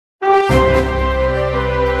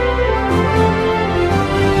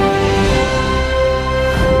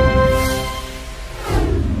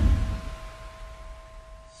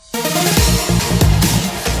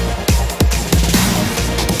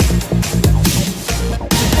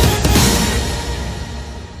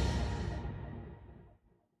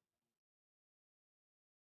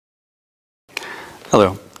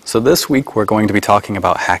So this week we're going to be talking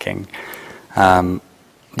about hacking. The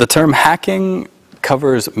term hacking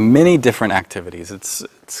covers many different activities.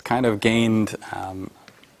 It's kind of gained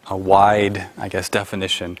a wide, I guess,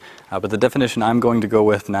 definition. But the definition I'm going to go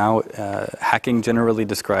with now, hacking generally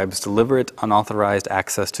describes deliberate, unauthorized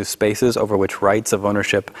access to spaces over which rights of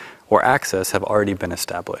ownership or access have already been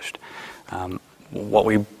established. What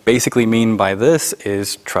we basically mean by this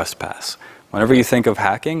is trespass. Whenever you think of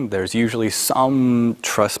hacking, there's usually some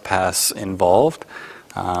trespass involved,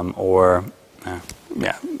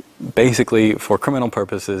 basically for criminal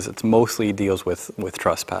purposes, it mostly deals with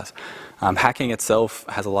trespass. Hacking itself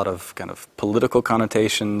has a lot of kind of political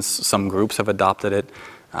connotations. Some groups have adopted it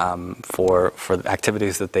for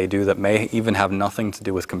activities that they do that may even have nothing to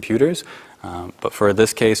do with computers. But for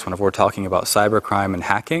this case, whenever we're talking about cybercrime and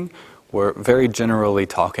hacking, we're very generally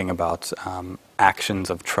talking about actions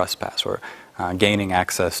of trespass or gaining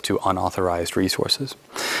access to unauthorized resources.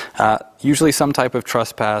 Usually some type of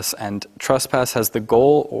trespass, and trespass has the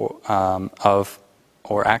goal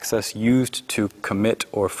or access used to commit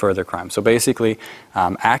or further crime. So basically,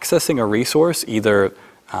 accessing a resource either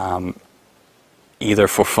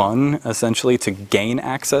for fun, essentially, to gain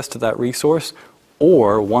access to that resource,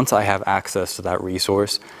 or once I have access to that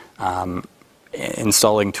resource,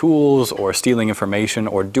 installing tools or stealing information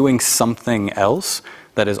or doing something else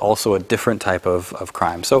that is also a different type of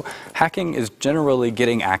crime. So hacking is generally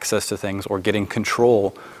getting access to things or getting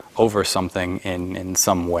control over something in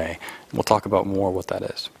some way. We'll talk about more what that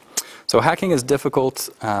is. So hacking is difficult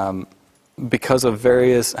because of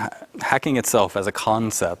hacking itself as a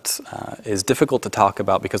concept is difficult to talk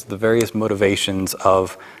about because of the various motivations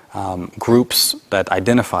of groups that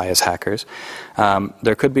identify as hackers.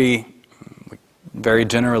 There could be, very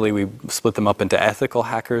generally, we split them up into ethical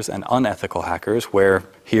hackers and unethical hackers, where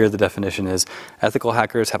here the definition is ethical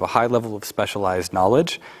hackers have a high level of specialized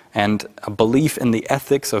knowledge and a belief in the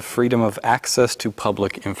ethics of freedom of access to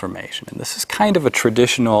public information. And this is kind of a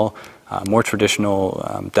traditional, more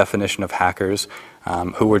traditional definition of hackers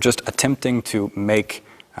who were just attempting to make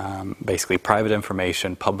basically private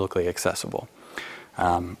information publicly accessible.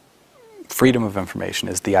 Freedom of information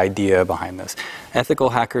is the idea behind this.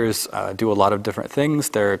 Ethical hackers do a lot of different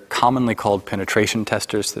things. They're commonly called penetration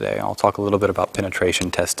testers today. I'll talk a little bit about penetration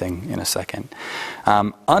testing in a second.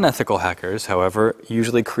 Unethical hackers, however,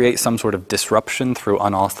 usually create some sort of disruption through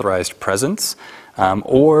unauthorized presence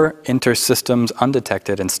or enter systems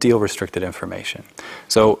undetected and steal restricted information.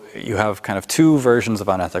 So you have kind of two versions of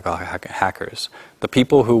unethical hackers. The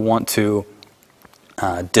people who want to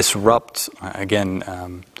disrupt, again,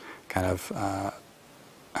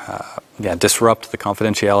 disrupt the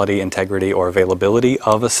confidentiality, integrity, or availability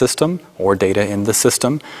of a system or data in the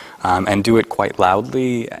system, and do it quite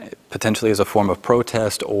loudly, potentially as a form of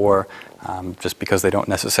protest or just because they don't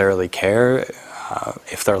necessarily care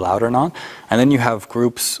if they're loud or not. And then you have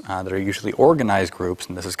groups that are usually organized groups,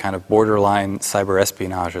 and this is kind of borderline cyber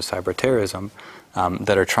espionage or cyber terrorism,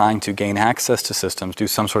 that are trying to gain access to systems, do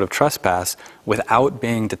some sort of trespass without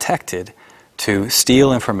being detected, to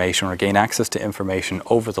steal information or gain access to information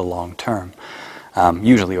over the long term,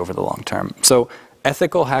 usually over the long term. So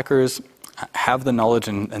ethical hackers have the knowledge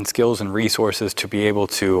and skills and resources to be able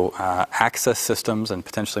to access systems and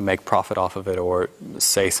potentially make profit off of it or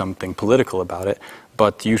say something political about it,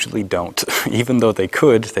 but usually don't. Even though they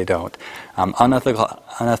could, they don't.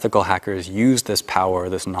 Unethical hackers use this power,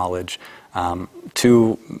 this knowledge,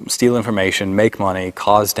 to steal information, make money,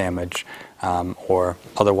 cause damage, or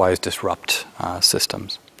otherwise disrupt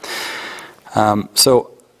systems. So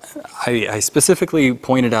I specifically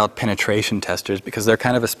pointed out penetration testers because they're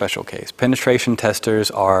kind of a special case. Penetration testers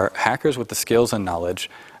are hackers with the skills and knowledge,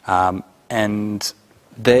 and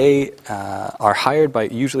they are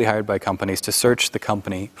usually hired by companies to search the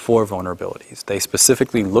company for vulnerabilities. They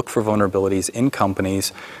specifically look for vulnerabilities in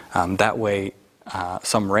companies. That way,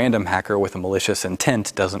 some random hacker with a malicious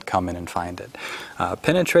intent doesn't come in and find it.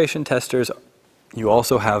 Penetration testers, you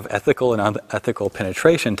also have ethical and unethical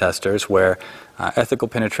penetration testers, where ethical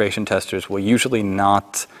penetration testers will usually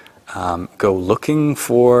not go looking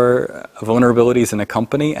for vulnerabilities in a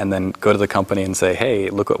company and then go to the company and say, hey,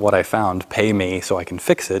 look at what I found, pay me so I can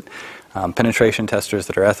fix it. Penetration testers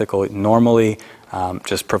that are ethical normally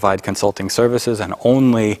just provide consulting services and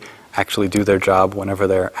only actually do their job whenever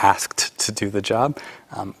they're asked to do the job.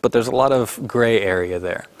 But there's a lot of gray area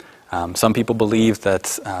there. Some people believe that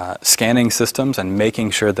scanning systems and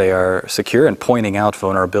making sure they are secure and pointing out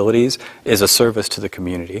vulnerabilities is a service to the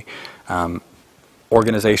community.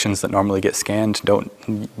 Organizations that normally get scanned don't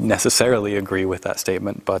necessarily agree with that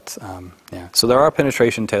statement, but yeah. So there are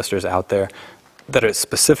penetration testers out there. that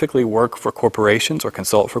specifically work for corporations or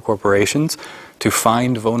consult for corporations to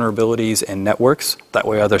find vulnerabilities in networks. That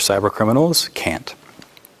way other cyber criminals can't.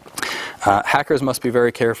 Hackers must be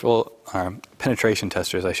very careful, penetration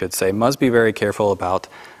testers I should say, must be very careful about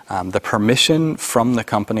the permission from the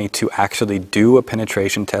company to actually do a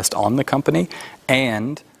penetration test on the company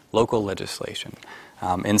and local legislation.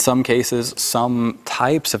 In some cases, some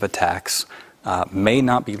types of attacks may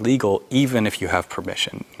not be legal even if you have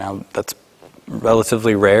permission. Now, that's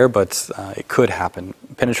relatively rare, but it could happen.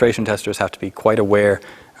 Penetration testers have to be quite aware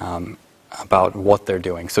about what they're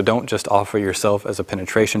doing. So don't just offer yourself as a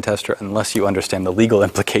penetration tester unless you understand the legal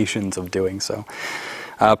implications of doing so.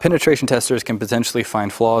 Penetration testers can potentially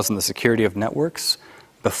find flaws in the security of networks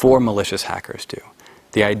before malicious hackers do.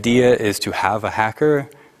 The idea is to have a hacker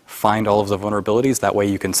find all of the vulnerabilities, that way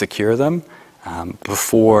you can secure them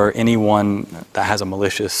before anyone that has a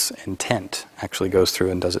malicious intent actually goes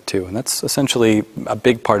through and does it too. And that's essentially a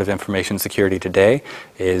big part of information security today,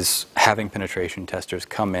 is having penetration testers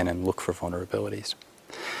come in and look for vulnerabilities.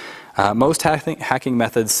 Most hacking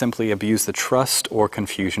methods simply abuse the trust or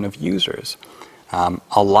confusion of users.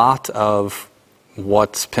 A lot of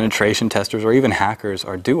what penetration testers or even hackers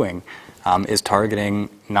are doing is targeting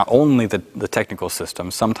not only the technical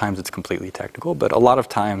system, sometimes it's completely technical, but a lot of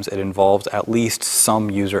times it involves at least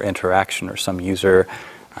some user interaction or some user,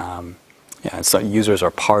 some users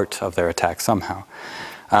are part of their attack somehow.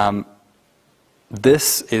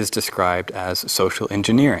 This is described as social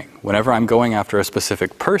engineering. Whenever I'm going after a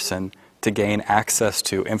specific person to gain access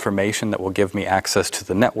to information that will give me access to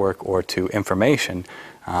the network or to information,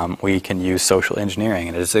 we can use social engineering.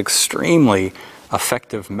 And it is an extremely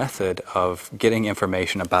effective method of getting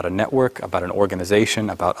information about a network, about an organization,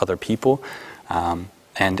 about other people.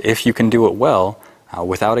 And if you can do it well,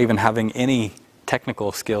 without even having any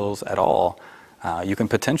technical skills at all, you can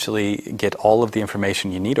potentially get all of the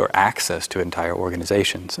information you need or access to entire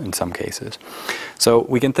organizations in some cases. So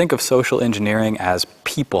we can think of social engineering as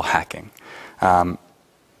people hacking.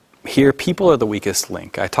 Here, people are the weakest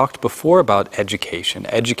link. I talked before about education,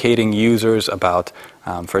 educating users about,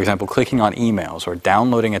 for example, clicking on emails or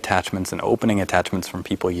downloading attachments and opening attachments from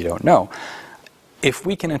people you don't know. If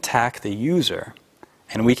we can attack the user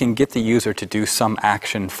and we can get the user to do some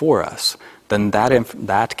action for us, then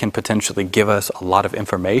that can potentially give us a lot of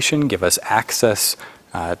information, give us access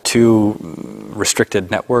to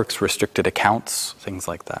restricted networks, restricted accounts, things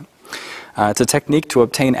like that. It's a technique to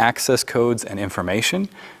obtain access codes and information.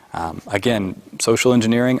 Again, social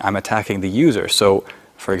engineering, I'm attacking the user. So,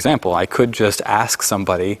 for example, I could just ask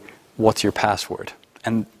somebody, what's your password?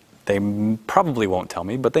 And they probably won't tell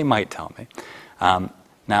me, but they might tell me.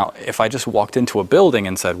 Now, if I just walked into a building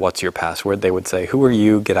and said, what's your password? They would say, who are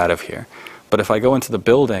you? Get out of here. But if I go into the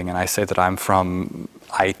building and I say that I'm from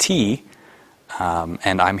IT,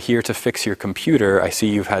 and I'm here to fix your computer, I see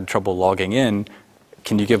you've had trouble logging in,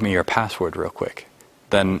 can you give me your password real quick?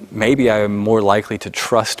 Then maybe I'm more likely to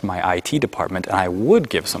trust my IT department and I would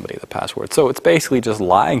give somebody the password. So it's basically just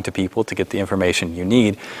lying to people to get the information you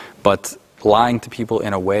need, but lying to people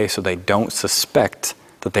in a way so they don't suspect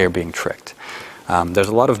that they're being tricked. There's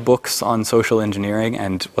a lot of books on social engineering,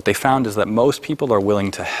 and what they found is that most people are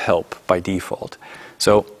willing to help by default.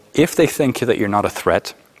 So if they think that you're not a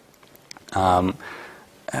threat,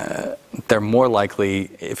 they're more likely,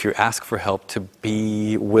 if you ask for help, to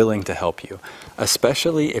be willing to help you,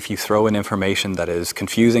 especially if you throw in information that is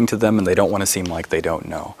confusing to them and they don't want to seem like they don't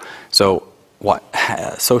know. So what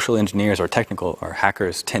social engineers or technical or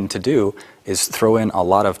hackers tend to do is throw in a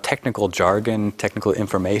lot of technical jargon, technical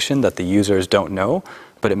information that the users don't know,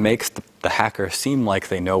 but it makes the hacker seem like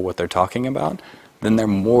they know what they're talking about. Then they're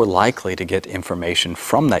more likely to get information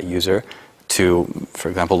from that user to, for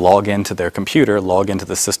example, log into their computer, log into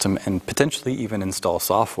the system, and potentially even install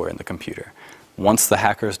software in the computer. Once the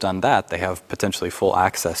hacker's done that, they have potentially full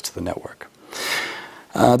access to the network.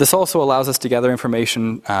 This also allows us to gather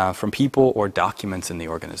information from people or documents in the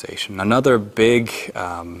organization. Another big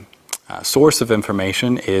source of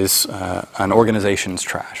information is an organization's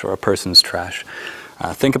trash or a person's trash.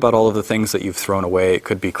 Think about all of the things that you've thrown away. It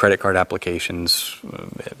could be credit card applications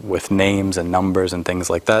with names and numbers and things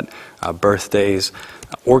like that, birthdays.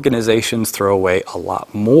 Organizations throw away a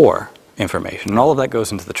lot more information, and all of that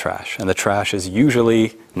goes into the trash, and the trash is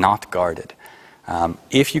usually not guarded.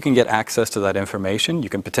 If you can get access to that information, you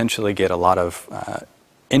can potentially get a lot of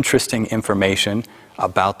interesting information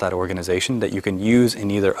about that organization that you can use in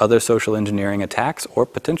either other social engineering attacks or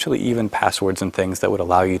potentially even passwords and things that would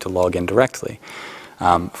allow you to log in directly.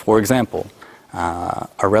 For example,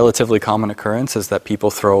 a relatively common occurrence is that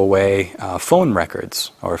people throw away phone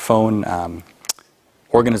records or phone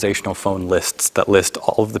organizational phone lists that list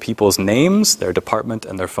all of the people's names, their department,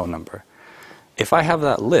 and their phone number. If I have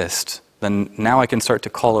that list, then now I can start to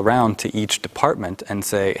call around to each department and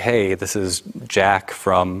say, hey, this is Jack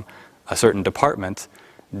from a certain department.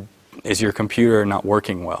 Is your computer not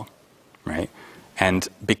working well, right? And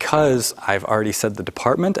because I've already said the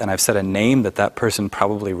department and I've said a name that that person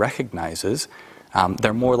probably recognizes,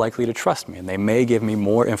 they're more likely to trust me, and they may give me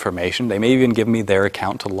more information. They may even give me their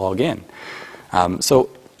account to log in. So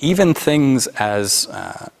even things as,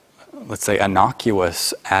 let's say,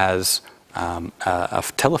 innocuous as a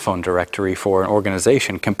telephone directory for an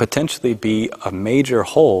organization can potentially be a major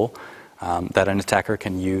hole that an attacker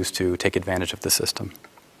can use to take advantage of the system.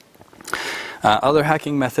 Other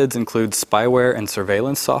hacking methods include spyware and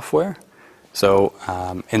surveillance software. So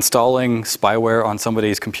installing spyware on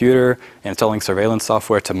somebody's computer, installing surveillance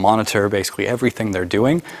software to monitor basically everything they're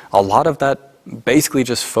doing, a lot of that basically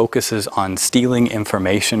just focuses on stealing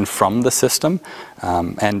information from the system,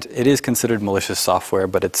 and it is considered malicious software,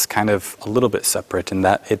 but it's kind of a little bit separate in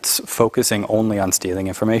that it's focusing only on stealing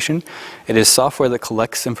information. It is software that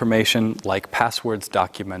collects information like passwords,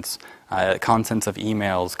 documents, contents of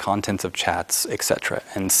emails, contents of chats, etc.,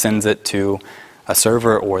 and sends it to a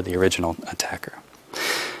server or the original attacker.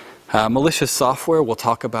 Malicious software we'll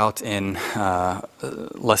talk about in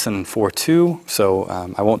lesson 4.2, so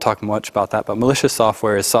I won't talk much about that, but malicious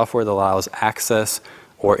software is software that allows access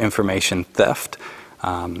or information theft,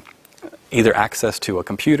 either access to a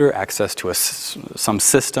computer, access to some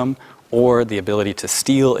system, or the ability to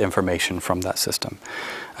steal information from that system.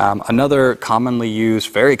 Another commonly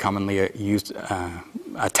used, very commonly used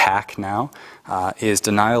attack now is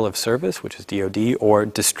denial of service, which is DoD, or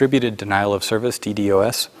distributed denial of service,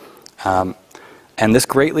 DDoS. And this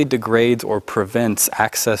greatly degrades or prevents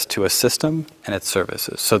access to a system and its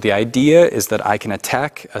services. So the idea is that I can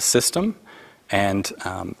attack a system and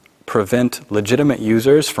prevent legitimate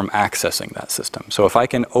users from accessing that system. So if I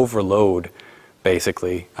can overload,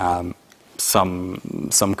 basically,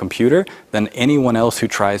 some computer, then anyone else who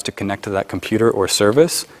tries to connect to that computer or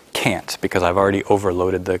service can't, because I've already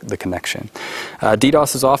overloaded the connection.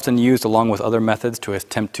 DDoS is often used along with other methods to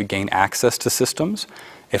attempt to gain access to systems.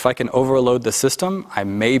 If I can overload the system, I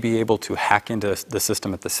may be able to hack into the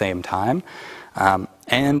system at the same time.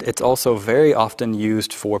 And it's also very often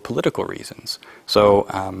used for political reasons. So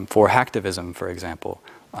for hacktivism, for example,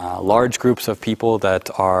 large groups of people that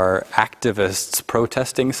are activists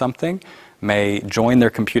protesting something may join their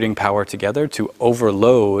computing power together to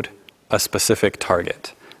overload a specific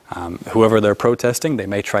target. Whoever they're protesting, they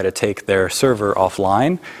may try to take their server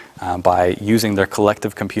offline by using their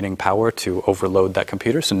collective computing power to overload that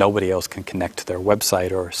computer so nobody else can connect to their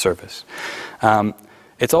website or service.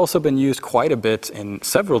 It's also been used quite a bit in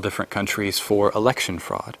several different countries for election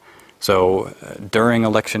fraud. So during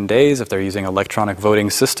election days, if they're using electronic voting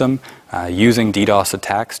system, using DDoS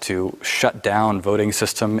attacks to shut down voting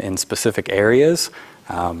system in specific areas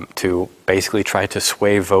to basically try to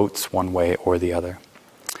sway votes one way or the other.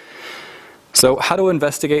 So how to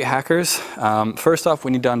investigate hackers? First off,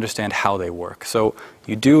 we need to understand how they work. So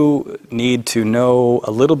you do need to know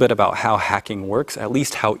a little bit about how hacking works, at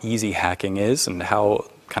least how easy hacking is and how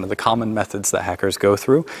kind of the common methods that hackers go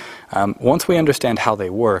through. Once we understand how they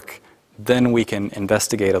work, then we can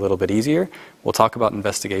investigate a little bit easier. We'll talk about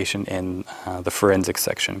investigation in the forensics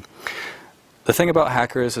section. The thing about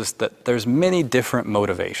hackers is that there's many different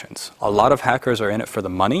motivations. A lot of hackers are in it for the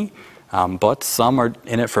money, but some are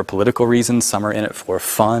in it for political reasons, some are in it for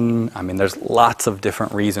fun. I mean, there's lots of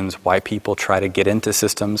different reasons why people try to get into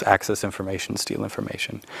systems, access information, steal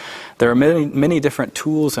information. There are many different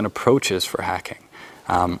tools and approaches for hacking.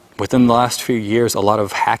 Within the last few years, a lot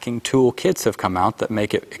of hacking toolkits have come out that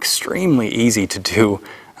make it extremely easy to do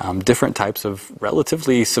different types of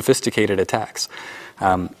relatively sophisticated attacks.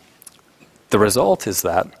 The result is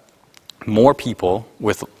that more people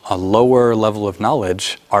with a lower level of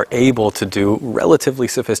knowledge are able to do relatively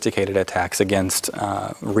sophisticated attacks against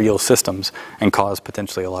real systems and cause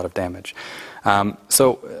potentially a lot of damage.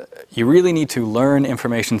 So you really need to learn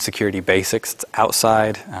information security basics. It's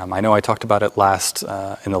outside. I know I talked about it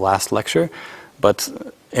in the last lecture, but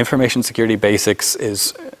information security basics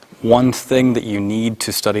is one thing that you need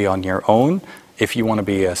to study on your own if you want to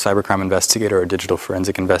be a cybercrime investigator or a digital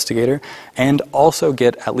forensic investigator, and also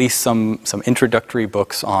get at least some introductory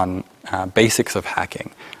books on basics of hacking.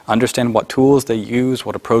 Understand what tools they use,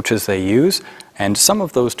 what approaches they use, and some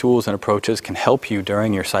of those tools and approaches can help you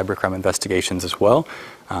during your cybercrime investigations as well.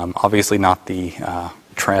 Obviously not the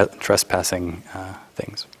trespassing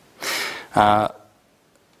things.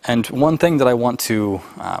 And one thing that I want to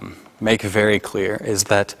make very clear is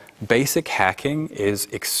that basic hacking is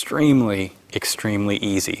extremely, extremely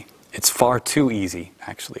easy. It's far too easy,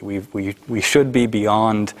 actually. We should be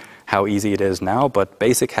beyond how easy it is now, but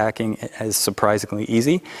basic hacking is surprisingly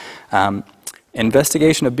easy.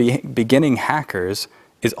 Investigation of beginning hackers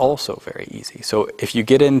is also very easy. So if you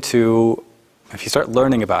start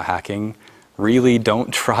learning about hacking, really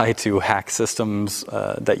don't try to hack systems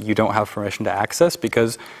that you don't have permission to access,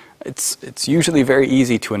 because it's usually very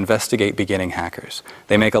easy to investigate beginning hackers.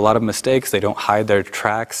 They make a lot of mistakes, they don't hide their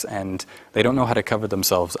tracks, and they don't know how to cover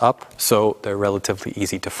themselves up, so they're relatively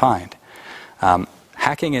easy to find.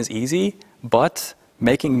 Hacking is easy, but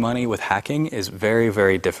making money with hacking is very,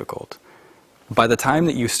 very difficult. By the time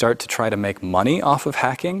that you start to try to make money off of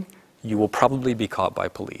hacking, you will probably be caught by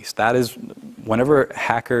police. That is, whenever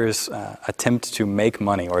hackers attempt to make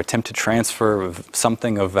money or attempt to transfer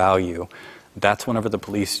something of value, that's whenever the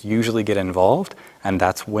police usually get involved, and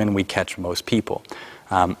that's when we catch most people.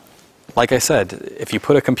 Like I said, if you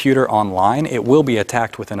put a computer online, it will be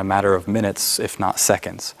attacked within a matter of minutes, if not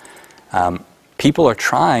seconds. People are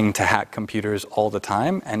trying to hack computers all the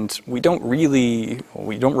time, and we don't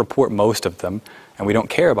report most of them, and we don't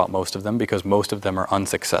care about most of them because most of them are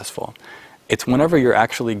unsuccessful. It's whenever you're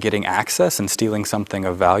actually getting access and stealing something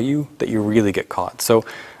of value that you really get caught. So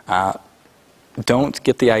don't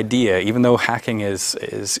get the idea, even though hacking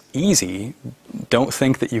is easy, don't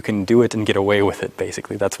think that you can do it and get away with it,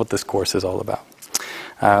 basically. That's what this course is all about.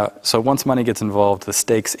 So once money gets involved, the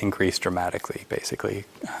stakes increase dramatically, basically.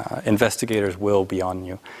 Investigators will be on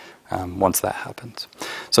you once that happens.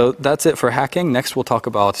 So that's it for hacking. Next, we'll talk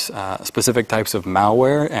about specific types of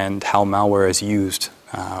malware and how malware is used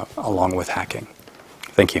along with hacking.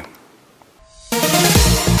 Thank you.